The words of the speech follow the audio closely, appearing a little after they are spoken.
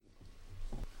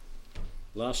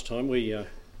Last time we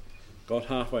got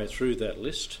halfway through that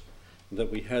list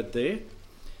that we had there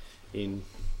in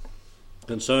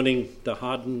concerning the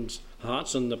hardened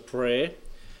hearts and the prayer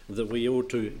that we ought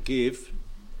to give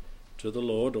to the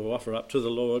Lord or offer up to the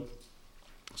Lord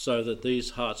so that these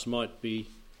hearts might be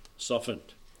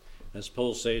softened. As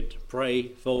Paul said, pray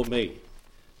for me,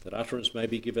 that utterance may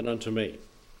be given unto me,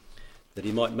 that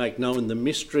he might make known the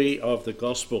mystery of the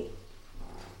gospel.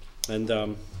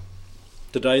 And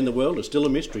today in the world it's still a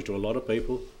mystery to a lot of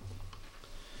people,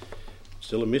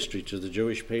 still a mystery to the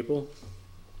Jewish people,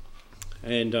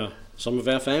 and some of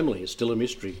our family is still a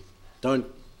mystery, don't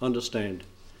understand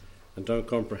and don't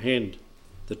comprehend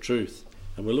the truth.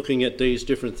 And we're looking at these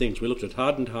different things. We looked at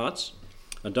hardened hearts,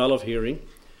 a dull of hearing,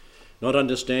 not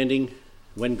understanding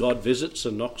when God visits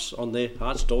and knocks on their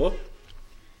heart's door,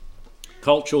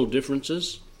 cultural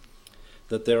differences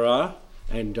that there are,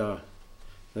 and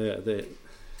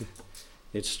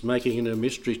it's making it a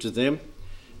mystery to them,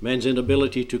 man's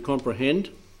inability to comprehend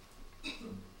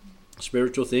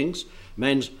spiritual things,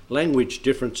 man's language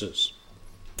differences,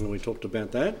 and we talked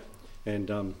about that,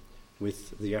 and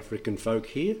with the African folk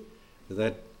here,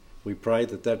 that we pray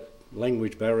that that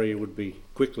language barrier would be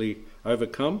quickly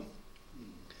overcome,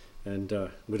 and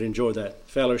would enjoy that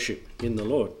fellowship in the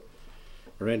Lord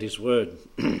around his word.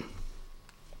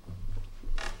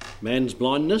 Man's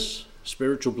blindness,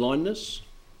 spiritual blindness,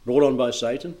 brought on by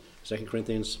Satan, 2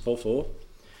 Corinthians 4:4.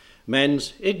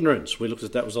 Man's ignorance, we looked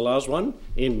at that was the last one,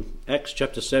 in Acts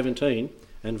chapter 17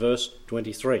 and verse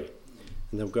 23. And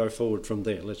then we'll go forward from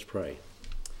there. Let's pray.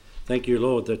 Thank you,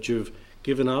 Lord, that you've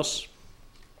given us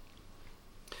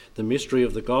the mystery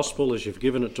of the gospel as you've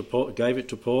given it to Paul, gave it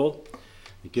to Paul.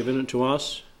 You've given it to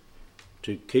us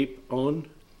to keep on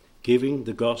giving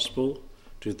the gospel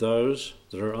to those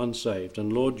that are unsaved.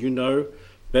 And Lord, you know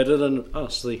better than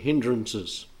us the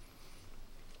hindrances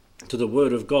to the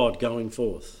word of God going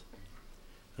forth.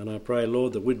 And I pray,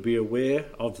 Lord, that we'd be aware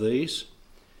of these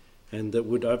and that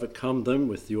we'd overcome them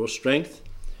with your strength,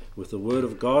 with the word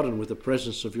of God and with the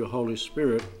presence of your Holy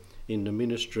Spirit in the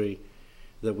ministry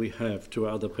that we have to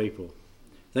other people.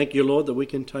 Thank you, Lord, that we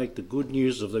can take the good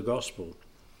news of the gospel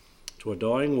to a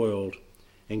dying world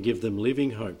and give them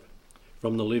living hope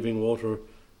from the living water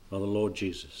of the Lord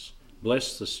Jesus.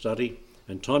 Bless the study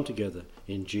and time together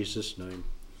in Jesus' name.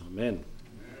 Amen.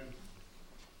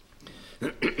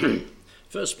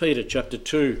 1 Peter chapter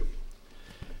 2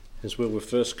 is where we'll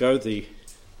first go. The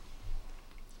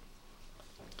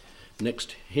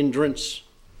next hindrance,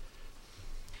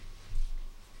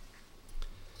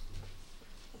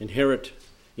 inherent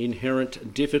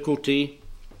difficulty.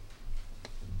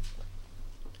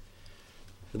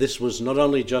 This was not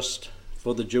only just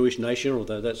for the Jewish nation,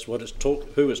 although that's what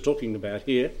who it's talking about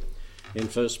here in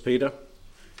 1 Peter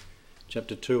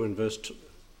chapter 2 and verse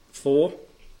 4,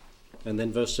 and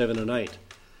then verse 7 and 8.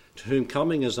 To whom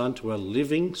coming as unto a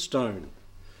living stone,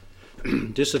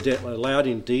 disallowed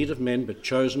indeed of men, but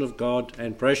chosen of God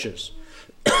and precious.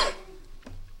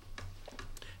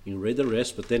 You read the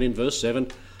rest, but then in verse 7,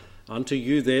 unto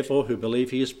you therefore who believe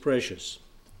he is precious.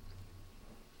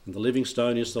 And the living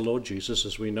stone is the Lord Jesus,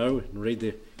 as we know and read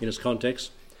in its context.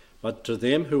 But to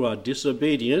them who are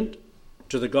disobedient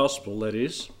to the gospel, that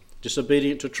is,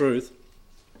 disobedient to truth,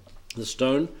 the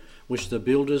stone which the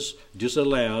builders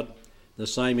disallowed, the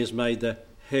same is made the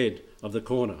head of the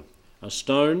corner, a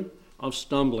stone of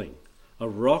stumbling, a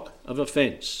rock of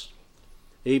offence,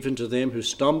 even to them who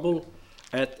stumble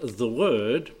at the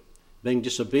word, being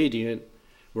disobedient,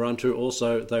 whereunto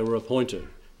also they were appointed.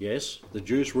 Yes, the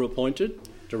Jews were appointed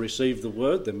to receive the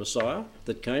word, the Messiah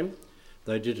that came.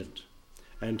 They didn't.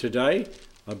 And today,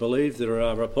 I believe there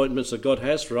are appointments that God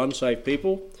has for unsaved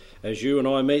people, as you and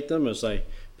I meet them, as they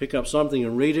pick up something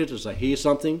and read it, as they hear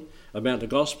something about the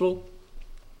gospel,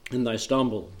 and they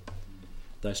stumble.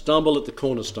 They stumble at the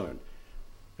cornerstone.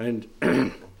 And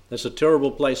that's a terrible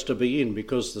place to be in,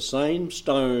 because the same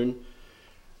stone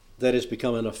that has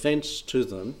become an offence to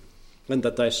them and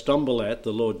that they stumble at,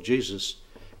 the Lord Jesus,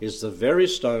 is the very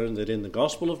stone that in the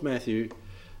Gospel of Matthew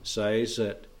says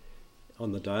that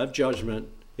on the day of judgment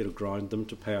it'll grind them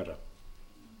to powder.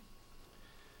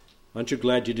 Aren't you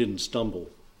glad you didn't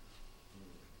stumble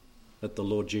at the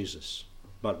Lord Jesus,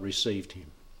 but received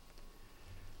him?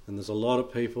 And there's a lot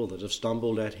of people that have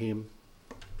stumbled at him.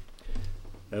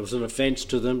 It was an offence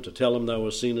to them to tell them they were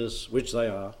sinners, which they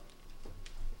are,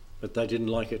 but they didn't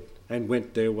like it and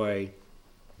went their way.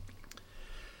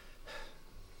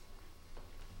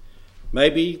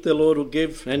 Maybe the Lord will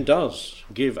give, and does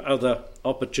give, other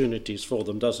opportunities for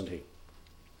them, doesn't he?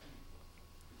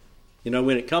 You know,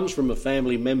 when it comes from a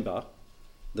family member,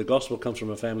 the gospel comes from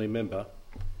a family member,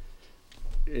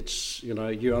 it's,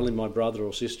 you're only my brother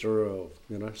or sister or,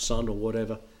 son or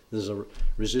whatever, there's a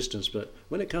resistance. But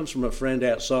when it comes from a friend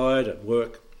outside at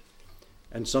work,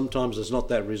 and sometimes there's not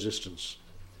that resistance,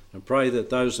 and pray that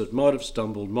those that might have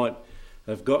stumbled might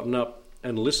have gotten up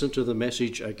and listened to the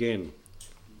message again.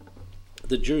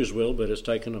 The Jews will, but it's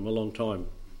taken them a long time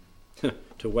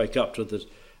to wake up to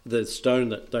the stone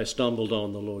that they stumbled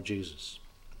on, the Lord Jesus.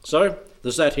 So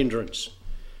there's that hindrance.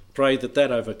 Pray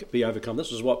that be overcome.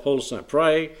 This is what Paul's saying.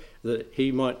 Pray that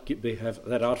he might have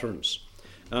that utterance.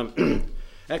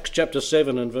 Acts chapter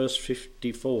 7 and verse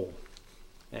 54.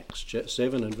 Acts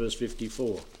 7 and verse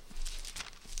 54.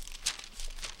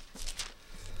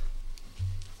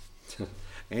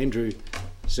 Andrew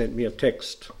sent me a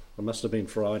text. It must have been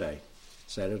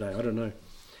Saturday, I don't know.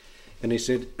 And he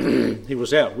said he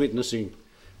was out witnessing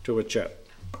to a chap.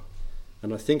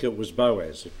 And I think it was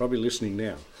Boaz. He's probably listening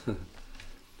now.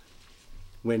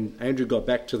 When Andrew got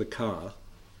back to the car,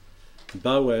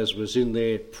 Boaz was in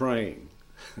there praying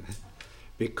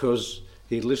because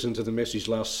he listened to the message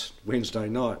last Wednesday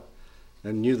night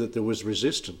and knew that there was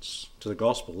resistance to the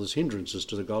gospel, there's hindrances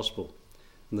to the gospel.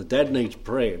 And the dad needs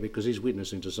prayer because he's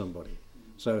witnessing to somebody.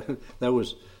 So that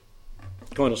was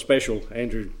kind of special.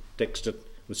 Andrew texted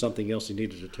with something else he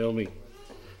needed to tell me.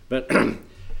 But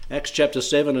Acts chapter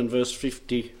 7 and verse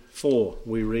 54,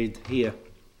 we read here.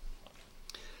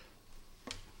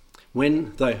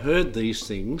 When they heard these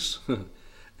things,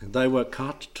 they were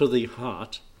cut to the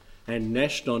heart and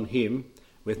gnashed on him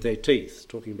with their teeth.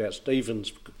 Talking about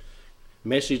Stephen's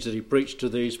message that he preached to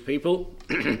these people.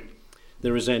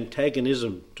 There is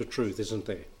antagonism to truth, isn't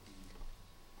there?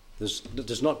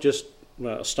 There's not just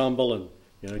stumble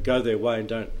and go their way and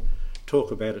don't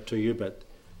talk about it to you, but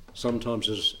sometimes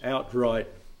there's outright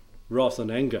wrath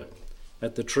and anger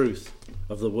at the truth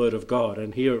of the Word of God.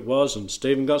 And here it was, and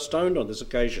Stephen got stoned on this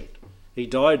occasion. He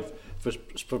died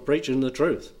for preaching the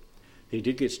truth. He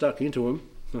did get stuck into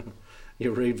him.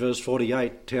 You read verse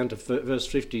 48 down to verse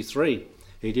 53.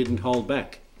 He didn't hold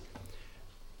back.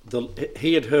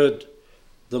 He had heard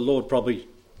the Lord probably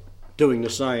doing the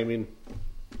same in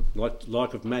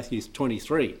like of Matthew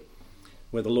 23,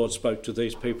 where the Lord spoke to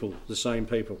these people, the same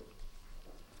people.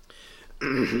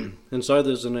 And so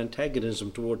there's an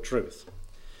antagonism toward truth.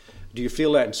 Do you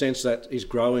feel that and sense that is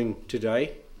growing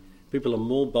today? People are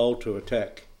more bold to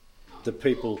attack the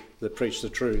people that preach the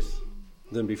truth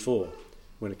than before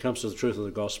when it comes to the truth of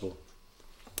the gospel.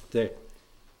 They're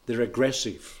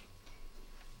aggressive,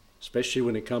 especially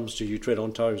when it comes to you tread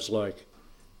on toes like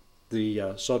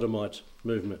the sodomite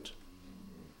movement,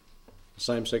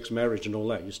 same-sex marriage and all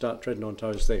that. You start treading on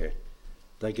toes there,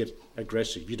 they get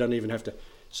aggressive. You don't even have to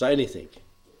say anything.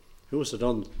 Who was it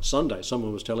on Sunday?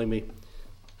 Someone was telling me,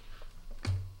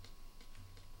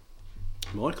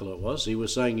 Michael it was, he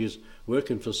was saying he was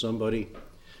working for somebody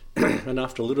and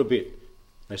after a little bit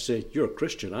they said, "You're a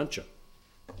Christian, aren't you?"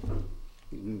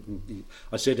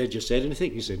 I said, "Had you said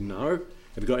anything?" He said, "No."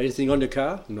 "Have you got anything on your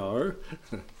car?" "No."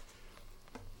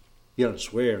 You don't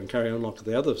swear and carry on like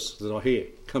the others that I hear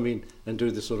come in and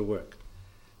do this sort of work.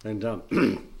 And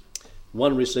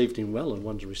one received him well and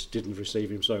one didn't receive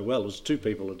him so well. It was two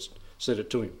people that said it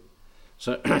to him.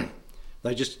 So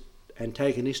they just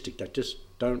antagonistic. They just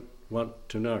don't want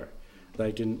to know.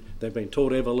 They've been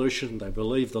taught evolution. They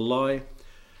believe the lie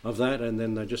of that, and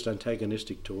then they're just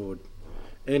antagonistic toward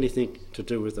anything to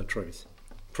do with the truth.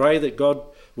 Pray that God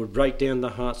would break down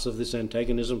the hearts of this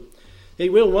antagonism. He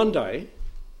will one day,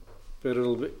 but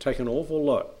it'll take an awful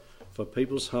lot for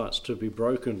people's hearts to be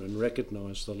broken and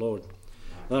recognise the Lord.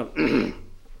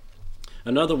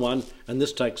 Another one, and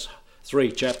this takes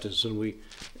 3 chapters, and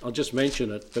I'll just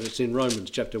mention it, but it's in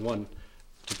Romans chapter 1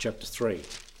 to chapter 3.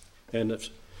 And it's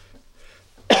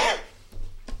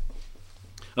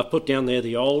I've put down there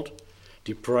the old,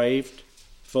 depraved,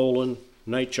 fallen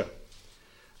nature.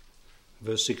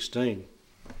 Verse 16.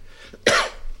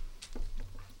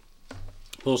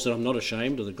 Paul said, "I'm not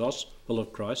ashamed of the gospel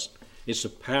of Christ. It's the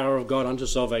power of God unto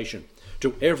salvation,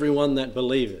 to everyone that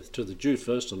believeth, to the Jew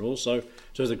first and also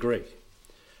to the Greek.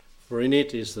 For in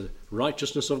it is the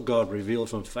righteousness of God revealed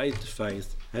from faith to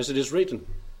faith, as it is written,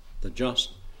 the just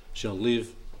shall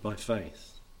live by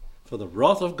faith. For the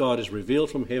wrath of God is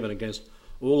revealed from heaven against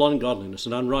all ungodliness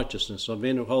and unrighteousness of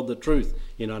men who hold the truth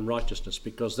in unrighteousness,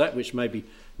 because that which may be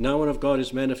known of God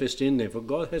is manifest in them, for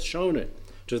God has shown it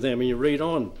to them." And you read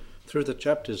on through the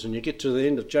chapters and you get to the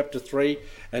end of chapter 3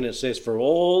 and it says, "For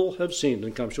all have sinned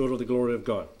and come short of the glory of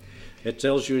God." It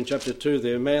tells you in chapter 2,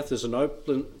 their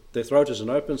throat is an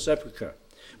open sepulchre.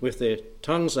 With their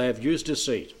tongues they have used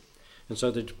deceit. And so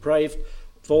the depraved,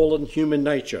 fallen human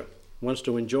nature wants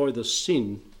to enjoy the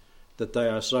sin that they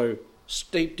are so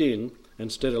steeped in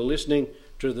instead of listening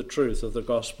to the truth of the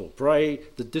gospel. Pray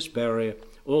that this barrier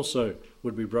also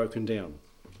would be broken down.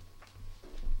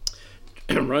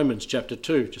 Romans chapter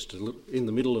 2, just in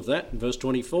the middle of that, verse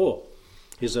 24,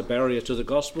 is a barrier to the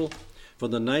gospel. For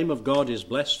the name of God is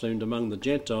blasphemed among the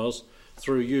Gentiles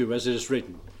through you, as it is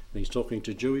written. And he's talking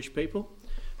to Jewish people.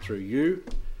 Through you,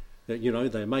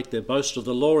 they make their boast of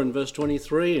the law in verse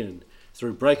 23, and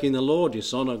through breaking the law,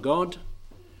 dishonour God.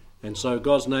 And so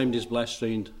God's name is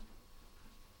blasphemed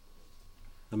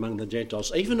among the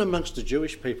Gentiles, even amongst the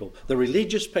Jewish people. The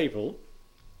religious people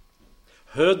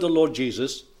heard the Lord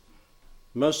Jesus,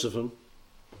 most of them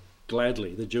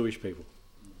gladly, the Jewish people.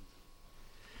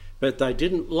 But they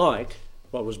didn't like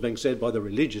what was being said by the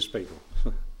religious people.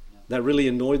 That really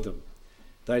annoyed them.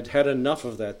 They'd had enough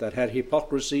of that. They'd had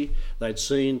hypocrisy. They'd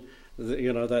seen,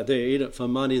 that they're in it for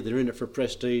money, they're in it for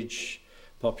prestige,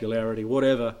 popularity,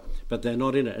 whatever, but they're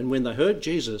not in it. And when they heard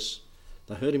Jesus,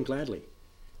 they heard him gladly.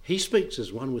 He speaks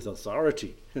as one with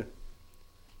authority.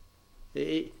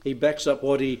 He backs up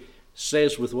what he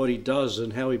says with what he does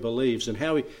and how he believes and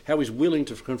how he's willing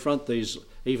to confront these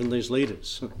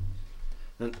leaders.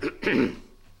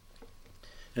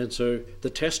 And so the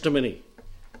testimony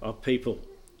of people,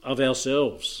 of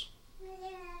ourselves.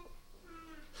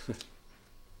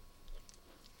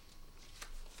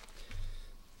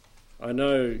 I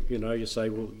know, you say,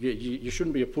 well, you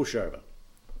shouldn't be a pushover.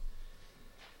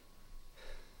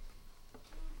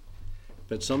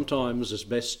 But sometimes it's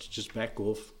best to just back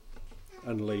off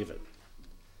and leave it.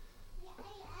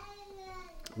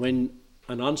 When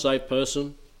an unsaved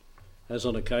person, as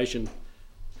on occasion,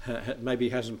 maybe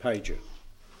hasn't paid you,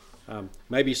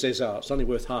 maybe says, it's only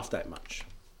worth half that much.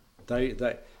 They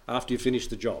after you finish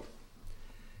the job.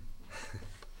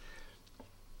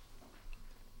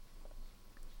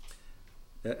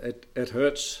 It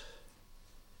hurts,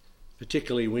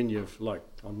 particularly when you've, like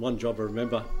on one job I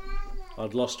remember,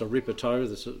 I'd lost a ripper toe.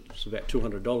 It's about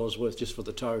 $200 worth just for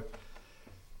the toe.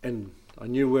 And I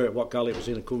knew what gully it was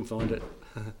in, I couldn't find it.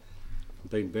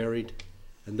 Been buried.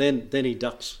 And then he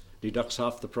deducts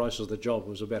half the price of the job. It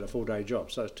was about a 4-day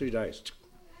job, so it's 2 days.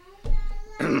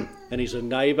 And he's a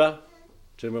neighbour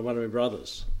to one of my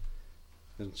brothers.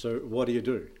 And so what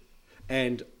do?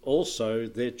 And also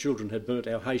their children had burnt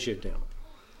our hay shed down.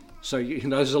 So,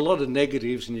 there's a lot of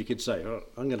negatives, and you could say,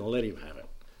 I'm going to let him have it.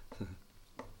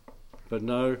 But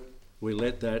no, we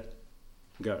let that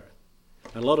go.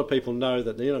 And a lot of people know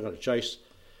that they're not going to chase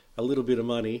a little bit of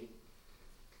money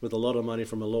with a lot of money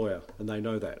from a lawyer, and they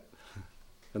know that.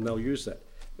 And they'll use that.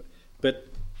 But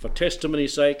for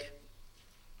testimony's sake,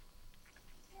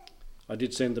 I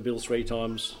did send the bill 3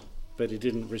 times, but he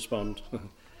didn't respond.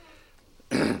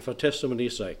 For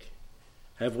testimony's sake,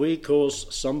 have we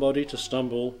caused somebody to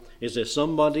stumble? Is there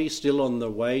somebody still on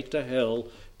the way to hell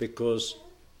because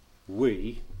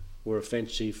we were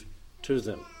offensive to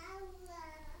them?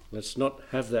 Let's not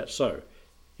have that so.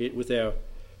 With our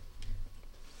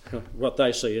what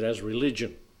they see it as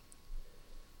religion.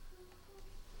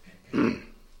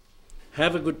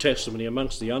 Have a good testimony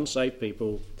amongst the unsaved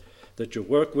people that you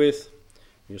work with,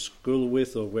 you school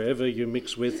with, or wherever you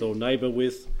mix with or neighbour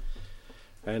with,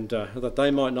 and that they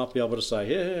might not be able to say,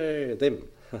 hey, them,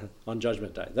 on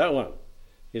Judgment Day. That one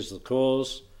is the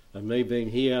cause of me being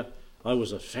here. I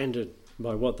was offended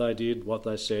by what they did, what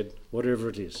they said, whatever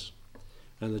it is.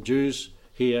 And the Jews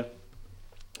here,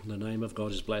 the name of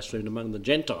God is blasphemed among the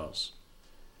Gentiles.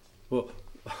 Well,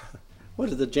 what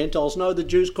did the Gentiles know the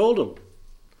Jews called them?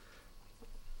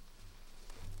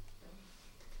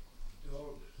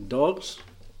 Dogs.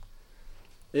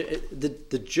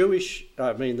 The Jewish,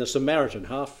 the Samaritan,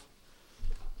 half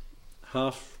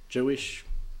Jewish,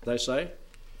 they say.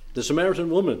 The Samaritan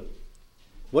woman,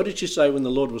 what did she say when the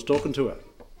Lord was talking to her?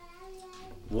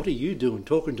 What are you doing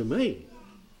talking to me?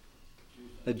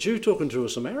 A Jew talking to a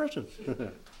Samaritan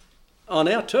on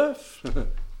our turf.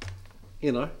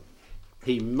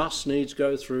 He must needs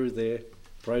go through there.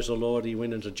 Praise the Lord, he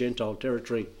went into Gentile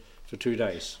territory for 2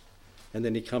 days. And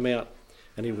then he come out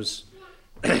and he was...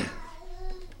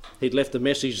 he'd left the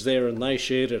message there and they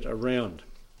shared it around.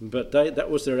 But that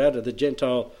was their attitude. The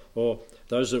Gentile, or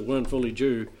those that weren't fully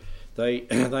Jew, they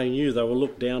knew they were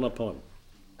looked down upon.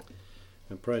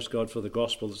 And praise God for the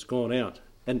gospel that's gone out.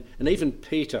 And even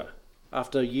Peter,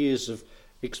 after years of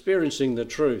experiencing the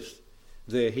truth,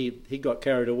 there he got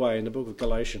carried away in the book of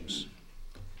Galatians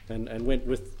and went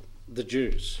with the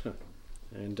Jews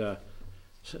and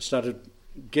started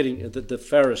getting the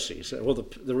Pharisees, or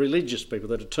the religious people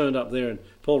that had turned up there, and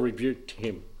Paul rebuked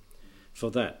him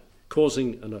for that,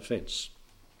 causing an offence.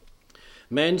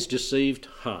 Man's deceived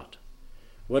heart.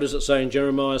 What does it say in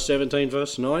Jeremiah 17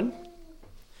 verse 9?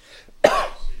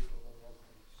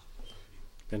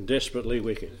 and desperately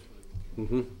wicked.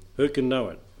 Who can know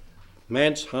it?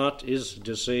 Man's heart is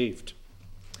deceived,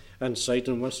 and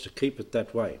Satan wants to keep it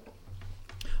that way.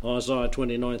 Isaiah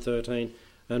 29:13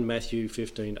 and Matthew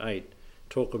 15:8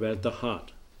 talk about the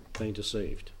heart being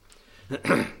deceived.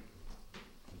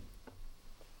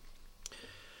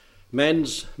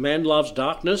 Man loves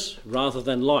darkness rather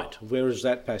than light. Where is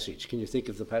that passage? Can you think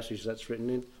of the passage that's written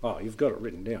in? Oh, you've got it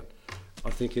written down. I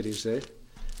think it is there.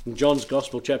 In John's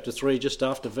Gospel, chapter 3, just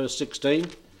after verse 16.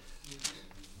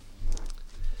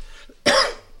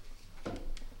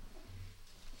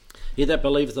 He that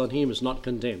believeth on him is not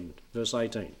condemned. Verse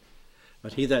 18.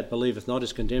 But he that believeth not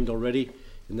is condemned already,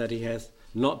 in that he hath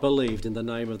not believed in the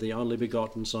name of the only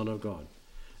begotten Son of God.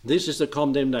 This is the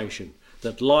condemnation,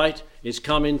 that light is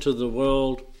come into the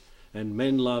world, and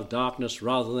men love darkness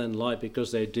rather than light,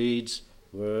 because their deeds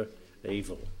were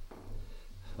evil.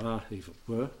 Evil.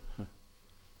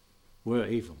 Were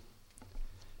evil.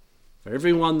 For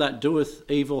everyone that doeth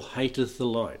evil hateth the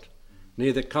light,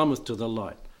 neither cometh to the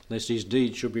light, lest his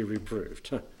deeds should be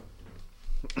reproved.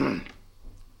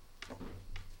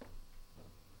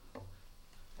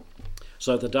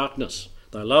 So the darkness,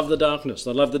 they love the darkness,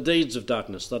 they love the deeds of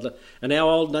darkness, and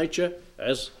our old nature,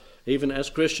 even as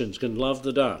Christians, can love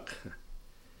the dark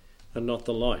and not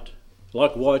the light.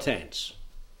 Like white ants.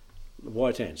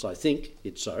 White ants, I think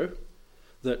it's so,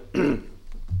 that,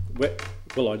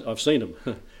 I've seen them.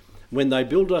 When they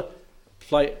build a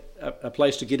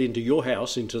place to get into your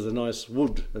house, into the nice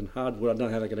wood and hardwood, I don't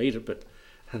know how they can eat it, but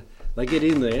they get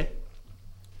in there.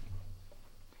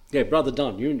 Yeah, Brother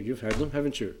Dunn, you've had them,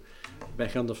 haven't you?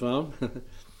 Back on the farm.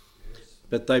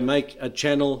 But they make a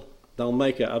channel, they'll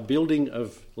make a building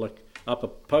of, like, up a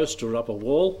post or up a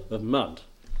wall of mud.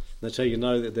 That's how you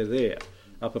know that they're there.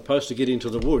 Up a post to get into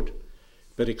the wood.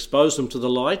 But expose them to the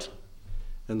light,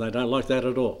 and they don't like that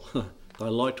at all. They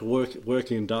like to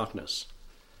work in darkness.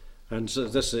 And so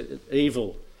that's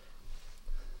evil.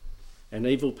 And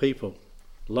evil people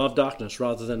love darkness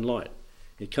rather than light.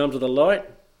 You come to the light,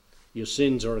 your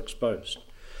sins are exposed.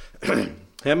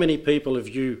 How many people have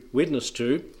you witnessed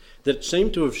to that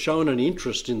seem to have shown an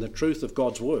interest in the truth of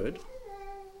God's word?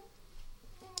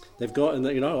 They've got,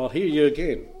 and I'll hear you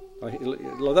again. Like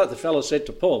that the fellow said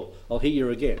to Paul, I'll hear you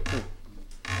again.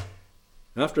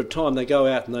 After a time they go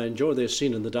out and they enjoy their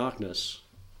sin in the darkness,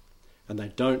 and they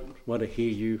don't want to hear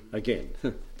you again.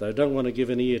 They don't want to give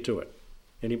an ear to it.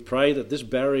 And you pray that this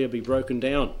barrier be broken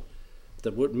down,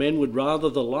 that men would rather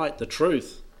the light, the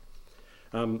truth.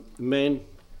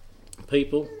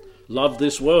 People love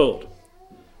this world.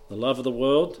 The love of the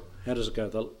world, how does it go?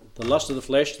 The lust of the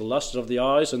flesh, the lust of the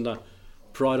eyes, and the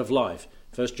pride of life.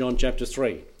 1 John chapter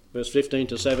 3, verse 15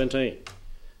 to 17.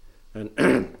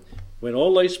 And when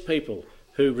all these people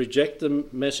who reject the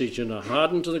message and are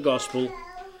hardened to the gospel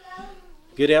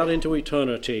get out into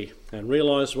eternity and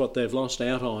realise what they've lost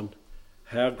out on,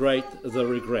 how great the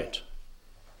regret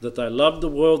that they loved the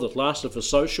world that lasted for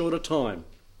so short a time,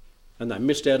 and they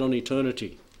missed out on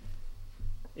eternity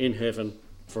in heaven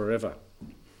forever.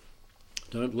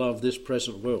 Don't love this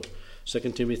present world. 2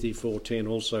 Timothy 4:10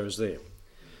 also is there.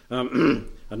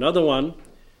 Another one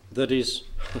that is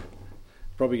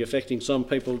probably affecting some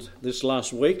people this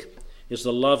last week is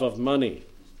the love of money.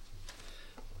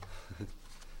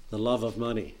 The love of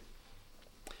money.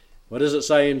 What does it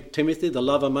say in Timothy? The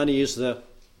love of money is the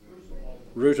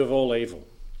root of all evil.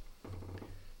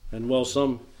 And while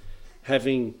some,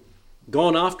 having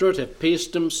gone after it, have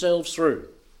pierced themselves through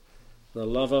the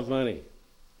love of money.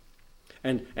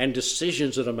 And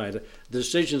decisions that are made. The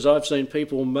decisions I've seen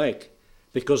people make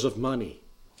because of money.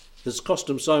 It's cost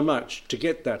them so much to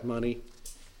get that money,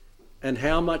 and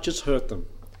how much it's hurt them.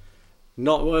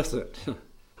 Not worth it,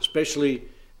 especially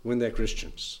when they're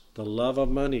Christians. The love of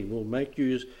money will make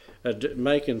you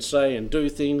make and say and do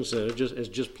things that are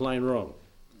just plain wrong.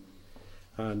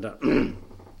 And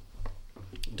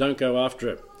don't go after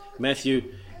it.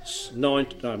 Matthew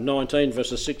 19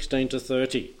 verses 16 to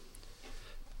 30.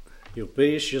 You'll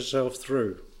pierce yourself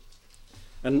through.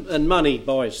 And money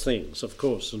buys things, of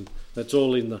course, and that's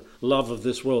all in the love of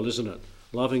this world, isn't it?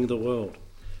 Loving the world.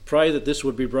 Pray that this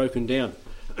would be broken down.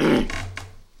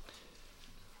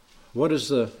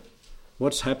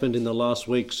 What's happened in the last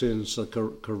week since the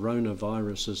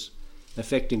coronavirus is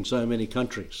affecting so many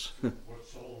countries? What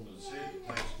Solomon said, it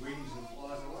takes wings and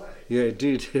flies away. Yeah, it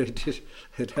did.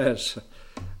 It has.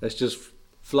 It's just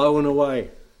flowing away.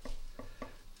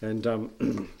 And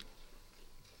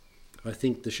I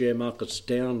think the share market's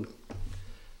down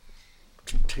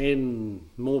 10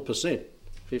 more percent,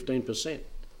 15%.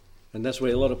 And that's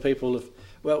where a lot of people have,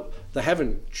 they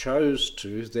haven't chose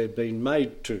to, they've been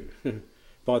made to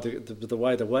by the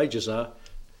way the wages are,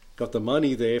 got the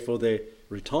money there for their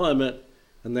retirement,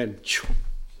 and then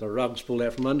the rug's pulled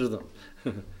out from under them.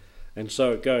 And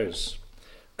so it goes.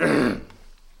 And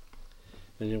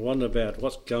you wonder about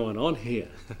what's going on here.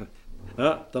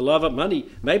 The love of money.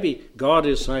 Maybe God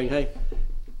is saying, hey,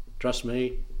 trust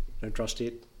me, don't trust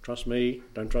it. Trust me,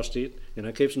 don't trust it.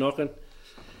 Keeps knocking.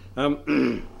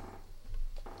 The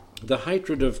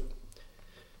hatred of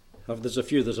there's a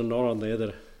few that are not on there that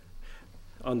are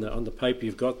on the paper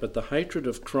you've got, but the hatred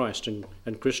of Christ and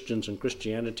Christians and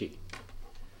Christianity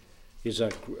is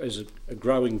a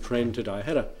growing trend today. I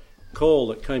had a call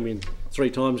that came in 3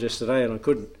 times yesterday, and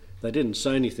they didn't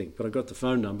say anything, but I got the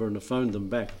phone number and I phoned them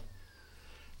back.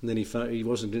 And then he phoned me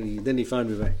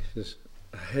back. There's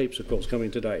heaps of calls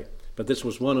coming today, but this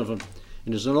was one of them.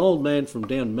 And there's an old man from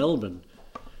down Melbourne.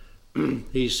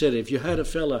 He said, if you had a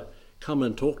fella come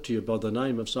and talk to you by the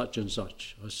name of such and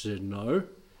such. I said, no.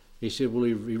 He said, well,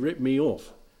 he ripped me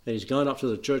off. And he's going up to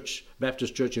the church,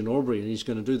 Baptist church in Albury, and he's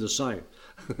going to do the same.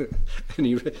 And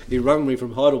he rang me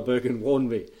from Heidelberg and warned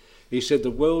me. He said, the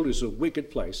world is a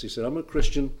wicked place. He said, I'm a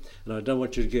Christian and I don't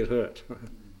want you to get hurt.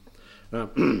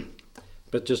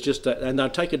 But just that, and they'll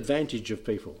take advantage of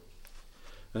people.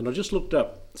 And I just looked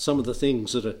up some of the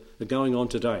things that are going on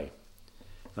today.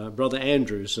 Brother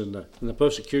Andrews and the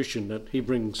persecution that he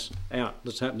brings out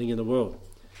that's happening in the world.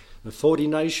 40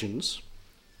 nations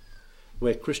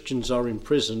where Christians are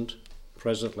imprisoned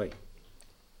presently.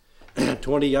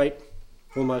 28,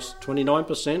 almost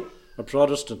 29% are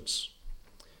Protestants.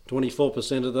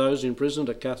 24% of those imprisoned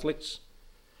are Catholics,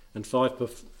 and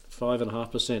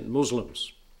 5.5%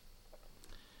 Muslims.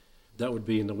 That would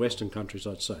be in the Western countries,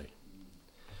 I'd say.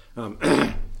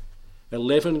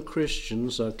 11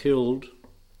 Christians are killed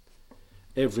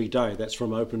every day. That's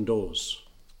from Open Doors.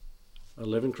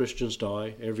 11 Christians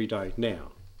die every day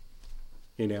now,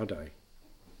 in our day,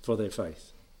 for their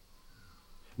faith.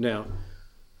 Now,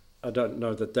 I don't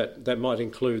know that might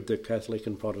include the Catholic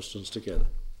and Protestants together.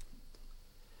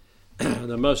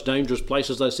 The most dangerous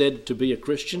places, they said, to be a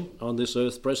Christian on this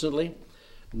earth presently,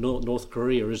 North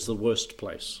Korea is the worst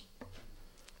place.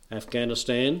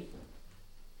 Afghanistan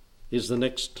is the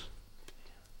next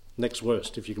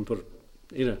worst, if you can put it,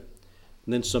 And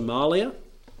then Somalia,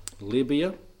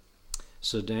 Libya,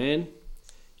 Sudan,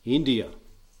 India,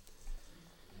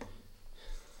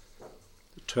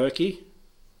 Turkey,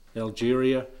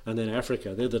 Algeria, and then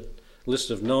Africa. They're the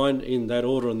list of 9 in that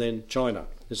order, and then China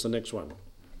is the next one.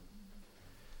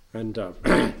 And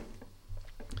I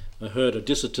heard a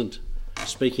dissident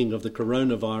speaking of the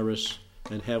coronavirus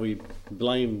and how he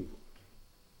blamed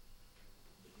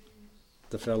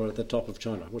the fellow at the top of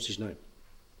China. What's his name?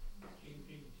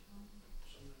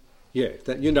 Yeah,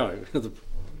 the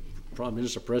Prime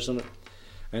Minister, President,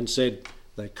 and said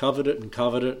they covered it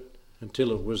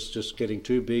until it was just getting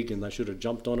too big and they should have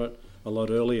jumped on it a lot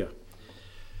earlier.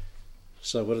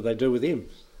 So what did they do with him?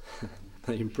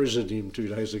 They imprisoned him 2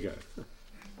 days ago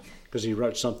because he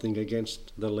wrote something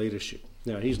against the leadership.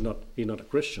 Now, he's not a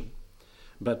Christian,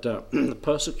 but the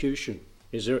persecution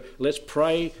is there. Let's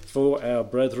pray for our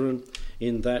brethren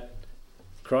in that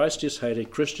Christ is hated,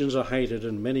 Christians are hated,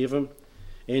 and many of them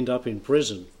end up in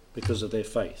prison because of their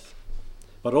faith.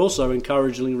 But also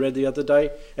encouragingly read the other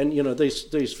day, and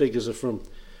these figures are from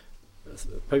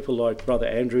people like Brother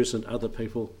Andrews and other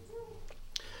people.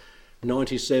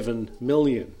 97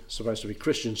 million supposed to be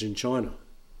Christians in China.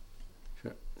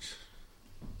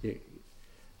 Yeah.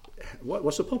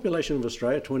 What's the population of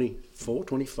Australia? 24,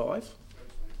 25?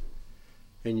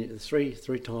 And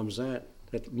three times that,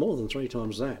 more than 3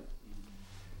 times that.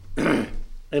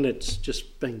 And it's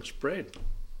just being spread.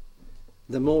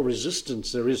 The more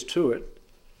resistance there is to it,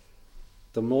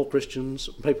 the more Christians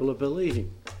people are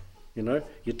believing.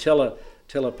 You tell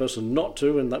a person not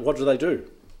to, and what do?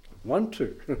 Want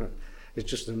to. It's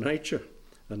just the nature,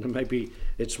 and maybe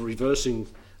it's reversing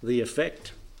the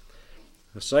effect.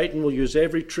 Satan will use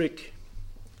every trick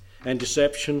and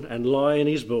deception and lie in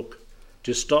his book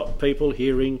to stop people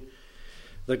hearing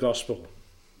the gospel.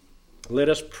 Let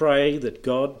us pray that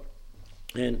God,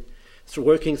 and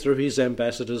working through his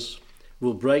ambassadors,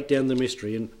 will break down the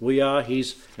mystery, and we are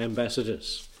his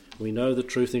ambassadors. We know the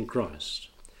truth in Christ.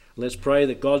 Let's pray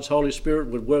that God's Holy Spirit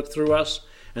would work through us,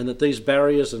 and that these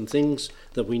barriers and things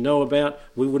that we know about,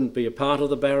 we wouldn't be a part of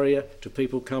the barrier to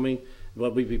people coming,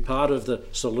 but we'd be part of the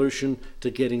solution to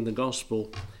getting the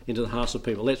gospel into the hearts of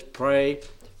people. Let's pray,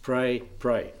 pray,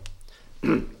 pray.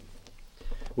 We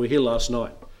were here last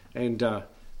night, and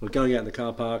we're going out in the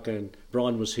car park, and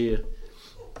Brian was here.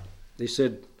 He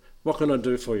said, "What can I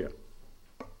do for you?"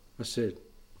 I said,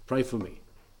 "Pray for me,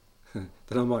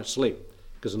 that I might sleep,"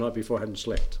 because the night before I hadn't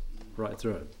slept right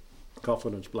through it,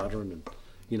 coughing and spluttering, and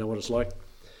You know what it's like?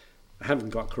 I haven't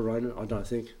got corona, I don't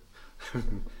think.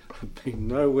 I've been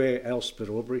nowhere else but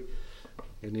Albury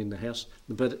and in the house.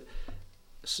 But,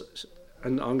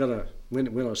 and I'm going to,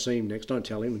 when I see him next, don't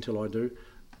tell him until I do,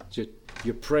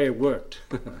 your prayer worked.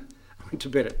 I went to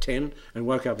bed at 10 and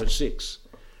woke up at 6.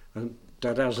 And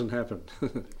that doesn't happen.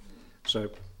 So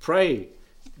pray.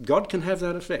 God can have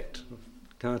that effect,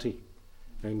 can't he?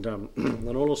 And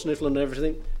all the sniffling and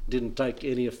everything didn't take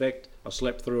any effect. I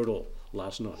slept through it all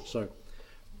last night. So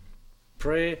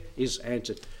prayer is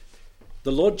answered.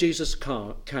 The Lord Jesus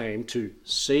came to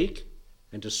seek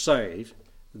and to save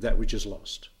that which is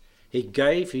lost. He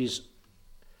gave his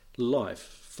life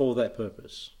for that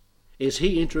purpose. Is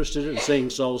he interested in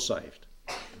seeing souls saved?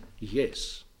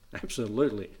 Yes,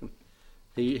 absolutely.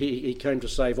 He came to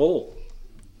save all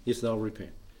if they'll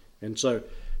repent. And so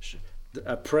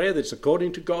a prayer that's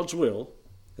according to God's will,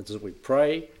 that we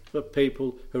pray for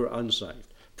people who are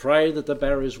unsaved. Pray that the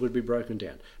barriers would be broken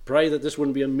down. Pray that this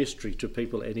wouldn't be a mystery to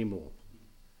people anymore.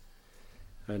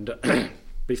 And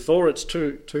before it's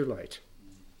too late.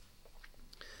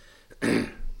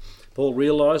 Paul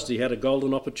realised he had a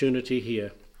golden opportunity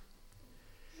here.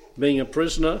 Being a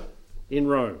prisoner in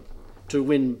Rome, to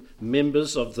win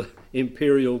members of the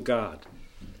imperial guard.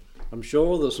 I'm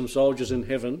sure there's some soldiers in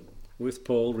heaven with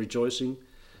Paul rejoicing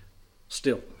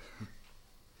still.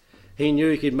 He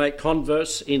knew he could make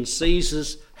converts in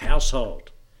Caesar's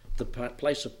household, the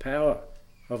place of power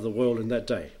of the world in that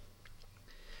day.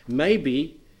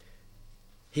 Maybe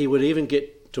he would even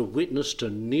get to witness to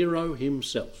Nero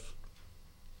himself.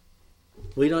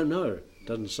 We don't know, it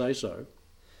doesn't say so.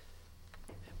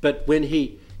 But when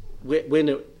he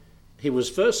was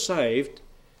first saved,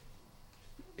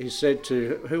 he said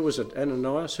to, who was it,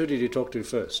 Ananias? Who did he talk to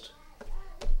first?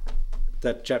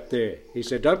 That chap there. He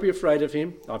said, don't be afraid of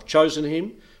him. I've chosen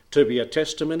him to be a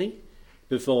testimony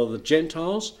before the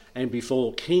Gentiles and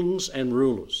before kings and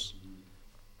rulers.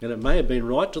 And it may have been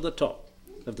right to the top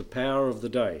of the power of the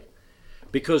day.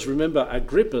 Because remember,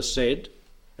 Agrippa said,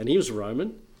 and he was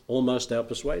Roman, almost thou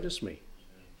persuadest me.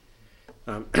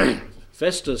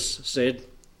 Festus said,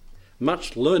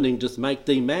 much learning doth make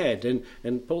thee mad.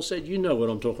 And Paul said, you know what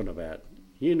I'm talking about.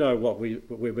 You know what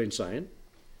we've been saying.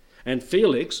 And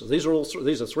Felix, these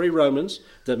are three Romans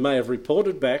that may have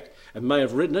reported back and may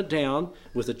have written it down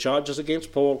with the charges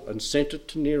against Paul and sent it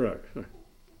to Nero.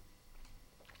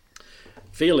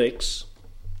 Felix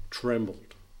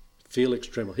trembled.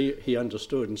 He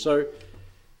understood. And so,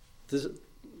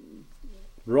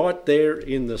 right there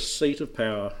in the seat of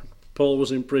power, Paul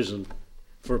was in prison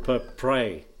for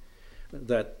pray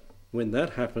that when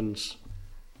that happens,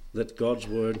 that God's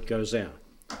word goes out.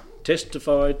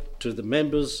 Testified to the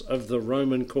members of the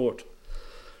Roman court.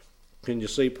 Can you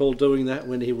see Paul doing that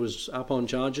when he was up on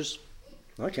charges?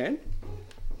 I can.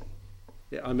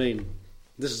 Yeah, I mean,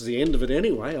 this is the end of it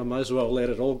anyway. I might as well let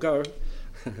it all go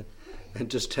and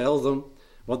just tell them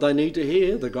what they need to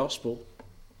hear, the gospel.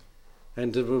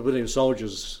 And there have been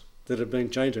soldiers that have been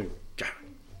chained to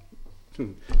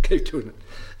him. Keep doing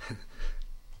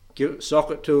it.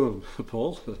 Sock it to them,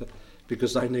 Paul,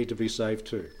 because they need to be saved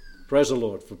too. Praise the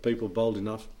Lord for people bold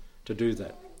enough to do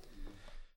that.